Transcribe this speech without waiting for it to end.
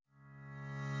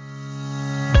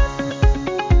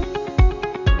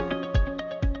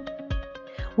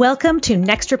Welcome to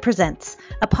Nextra Presents,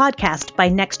 a podcast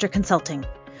by Nextra Consulting.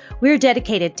 We're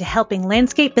dedicated to helping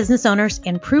landscape business owners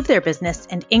improve their business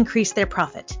and increase their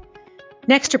profit.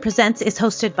 Nextra Presents is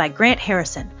hosted by Grant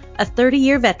Harrison, a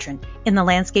 30-year veteran in the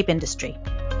landscape industry.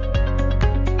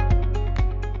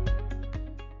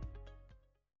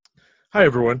 Hi,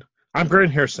 everyone. I'm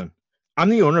Grant Harrison. I'm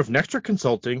the owner of Nextra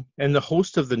Consulting and the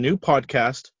host of the new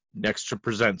podcast, Nextra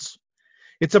Presents.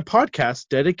 It's a podcast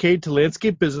dedicated to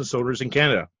landscape business owners in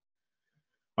Canada.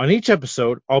 On each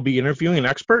episode, I'll be interviewing an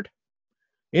expert,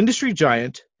 industry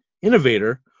giant,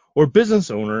 innovator, or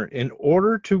business owner in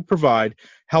order to provide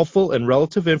helpful and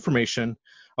relative information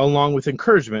along with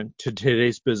encouragement to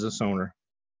today's business owner.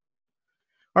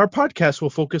 Our podcast will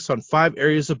focus on 5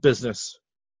 areas of business: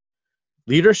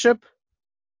 leadership,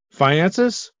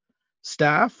 finances,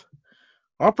 staff,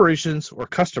 operations, or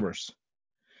customers.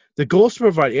 The goal is to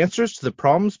provide answers to the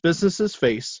problems businesses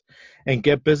face and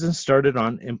get business started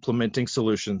on implementing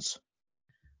solutions.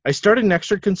 I started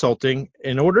Nextra Consulting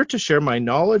in order to share my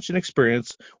knowledge and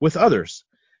experience with others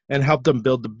and help them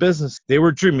build the business they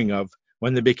were dreaming of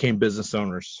when they became business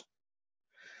owners.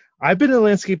 I've been in the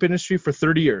landscape industry for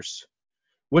 30 years.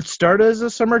 What started as a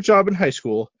summer job in high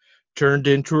school turned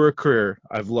into a career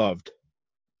I've loved.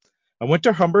 I went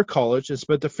to Humber College and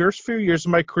spent the first few years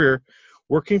of my career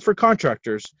working for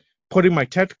contractors, putting my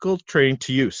technical training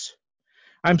to use.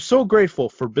 I'm so grateful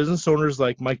for business owners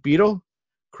like Mike Beadle,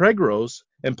 Craig Rose,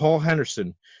 and Paul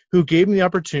Henderson, who gave me the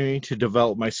opportunity to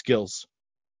develop my skills.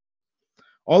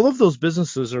 All of those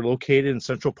businesses are located in the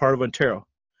central part of Ontario.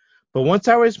 But once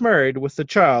I was married with a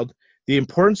child, the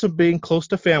importance of being close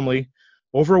to family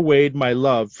overweighed my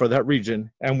love for that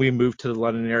region, and we moved to the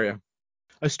London area.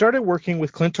 I started working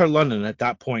with Clintar London at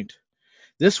that point.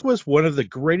 This was one of the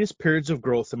greatest periods of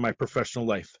growth in my professional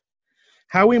life.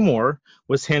 Howie Moore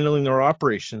was handling their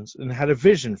operations and had a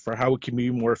vision for how it can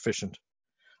be more efficient.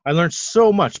 I learned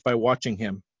so much by watching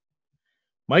him.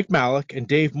 Mike Malik and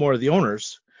Dave Moore, the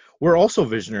owners, were also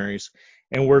visionaries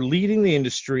and were leading the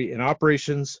industry in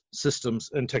operations,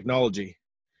 systems, and technology.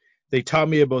 They taught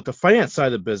me about the finance side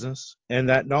of the business, and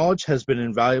that knowledge has been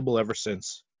invaluable ever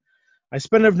since. I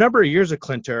spent a number of years at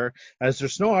Clintar as their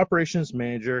snow operations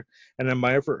manager, and I'm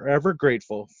ever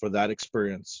grateful for that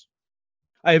experience.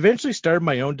 I eventually started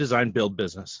my own design build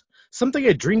business, something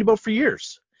I dreamed about for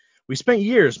years. We spent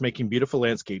years making beautiful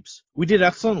landscapes. We did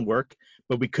excellent work,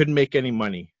 but we couldn't make any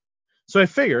money. So I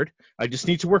figured I just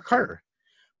need to work harder.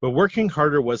 But working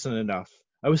harder wasn't enough.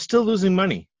 I was still losing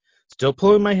money, still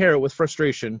pulling my hair out with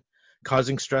frustration,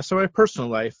 causing stress in my personal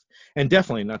life, and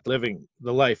definitely not living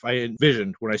the life I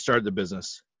envisioned when I started the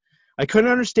business. I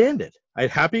couldn't understand it. I had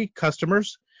happy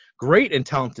customers, great and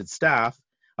talented staff,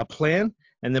 a plan,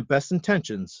 and the best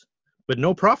intentions, but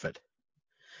no profit.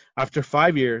 After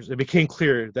 5 years, it became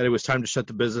clear that it was time to shut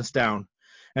the business down,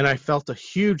 and I felt a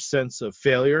huge sense of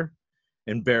failure,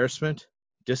 embarrassment,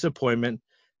 disappointment,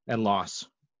 and loss.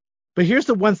 But here's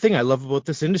the one thing I love about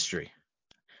this industry.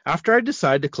 After I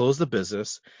decided to close the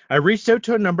business, I reached out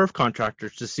to a number of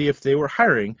contractors to see if they were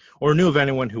hiring or knew of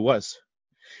anyone who was.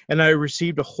 And I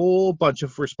received a whole bunch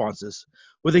of responses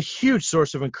with a huge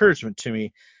source of encouragement to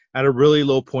me at a really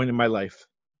low point in my life.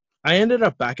 I ended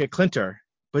up back at Clintar,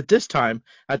 but this time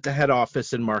at the head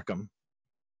office in Markham.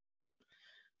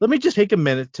 Let me just take a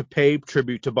minute to pay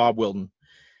tribute to Bob Wilton,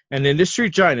 an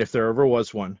industry giant if there ever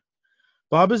was one.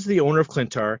 Bob is the owner of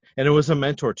Clintar, and it was a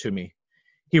mentor to me.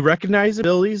 He recognized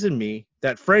abilities in me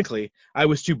that, frankly, I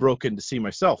was too broken to see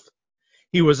myself.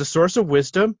 He was a source of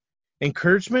wisdom,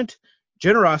 encouragement,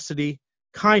 generosity,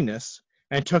 kindness,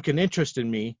 and took an interest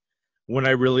in me when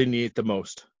I really needed it the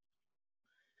most.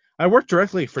 I worked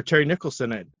directly for Terry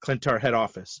Nicholson at Clintar head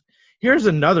office. Here's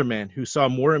another man who saw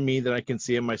more in me than I can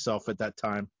see in myself at that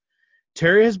time.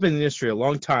 Terry has been in the industry a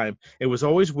long time and was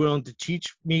always willing to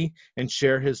teach me and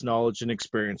share his knowledge and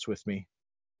experience with me.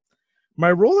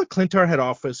 My role at Clintar head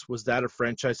office was that of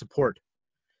franchise support.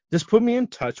 This put me in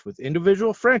touch with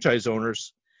individual franchise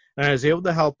owners, and I was able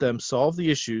to help them solve the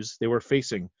issues they were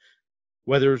facing,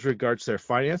 whether it was regards to their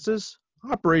finances,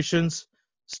 operations,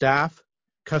 staff,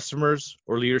 customers,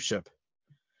 or leadership.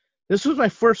 This was my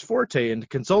first forte into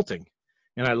consulting,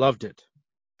 and I loved it.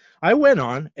 I went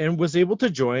on and was able to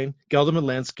join Gelderman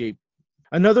Landscape,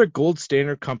 another gold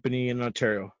standard company in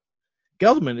Ontario.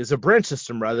 Gelderman is a branch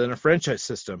system rather than a franchise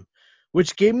system,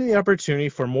 which gave me the opportunity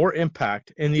for more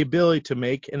impact and the ability to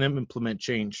make and implement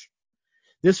change.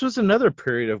 This was another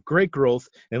period of great growth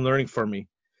and learning for me.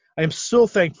 I am so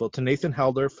thankful to Nathan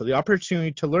Helder for the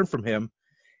opportunity to learn from him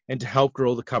and to help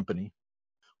grow the company.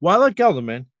 While at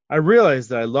Gelderman, I realized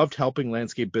that I loved helping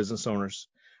landscape business owners.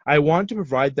 I want to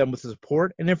provide them with the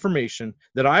support and information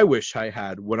that I wish I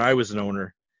had when I was an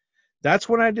owner. That's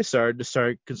when I decided to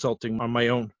start consulting on my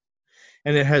own,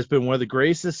 and it has been one of the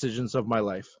greatest decisions of my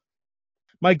life.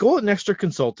 My goal at Nextra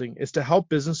Consulting is to help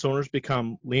business owners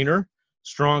become leaner,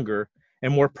 stronger,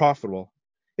 and more profitable.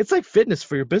 It's like fitness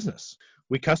for your business.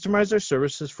 We customize our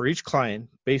services for each client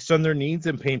based on their needs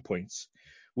and pain points.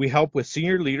 We help with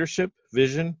senior leadership,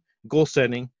 vision, goal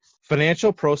setting,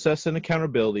 financial process and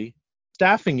accountability,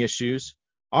 staffing issues,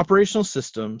 operational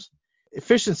systems,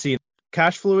 efficiency,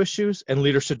 cash flow issues, and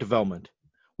leadership development.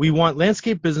 We want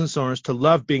landscape business owners to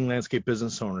love being landscape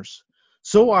business owners.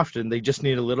 So often they just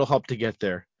need a little help to get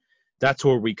there. That's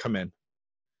where we come in.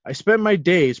 I spend my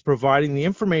days providing the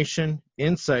information,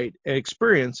 insight, and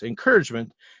experience,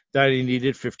 encouragement that I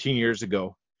needed 15 years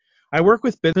ago. I work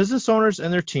with business owners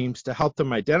and their teams to help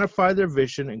them identify their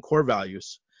vision and core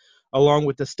values, along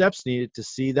with the steps needed to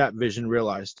see that vision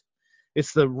realized.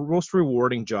 It's the most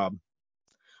rewarding job.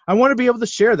 I want to be able to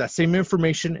share that same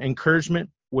information and encouragement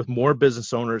with more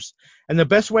business owners, and the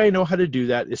best way I know how to do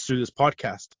that is through this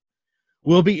podcast.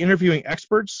 We'll be interviewing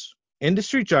experts,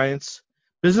 industry giants,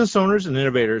 business owners, and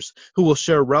innovators who will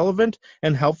share relevant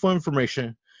and helpful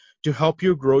information to help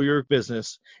you grow your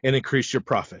business and increase your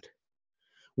profit.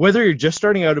 Whether you're just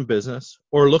starting out in business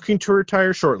or looking to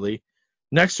retire shortly,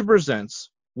 Nextra Presents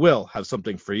will have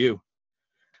something for you.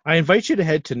 I invite you to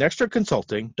head to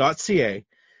nextraconsulting.ca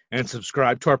and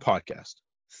subscribe to our podcast.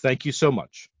 Thank you so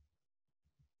much.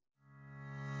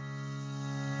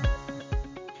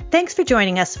 Thanks for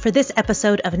joining us for this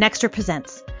episode of Nextra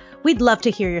Presents. We'd love to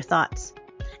hear your thoughts.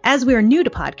 As we are new to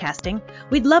podcasting,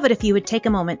 we'd love it if you would take a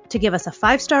moment to give us a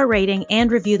 5-star rating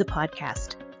and review the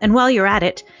podcast. And while you're at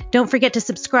it, don't forget to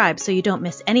subscribe so you don't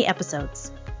miss any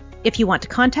episodes. If you want to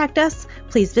contact us,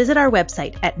 please visit our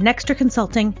website at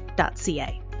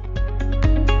nextraconsulting.ca.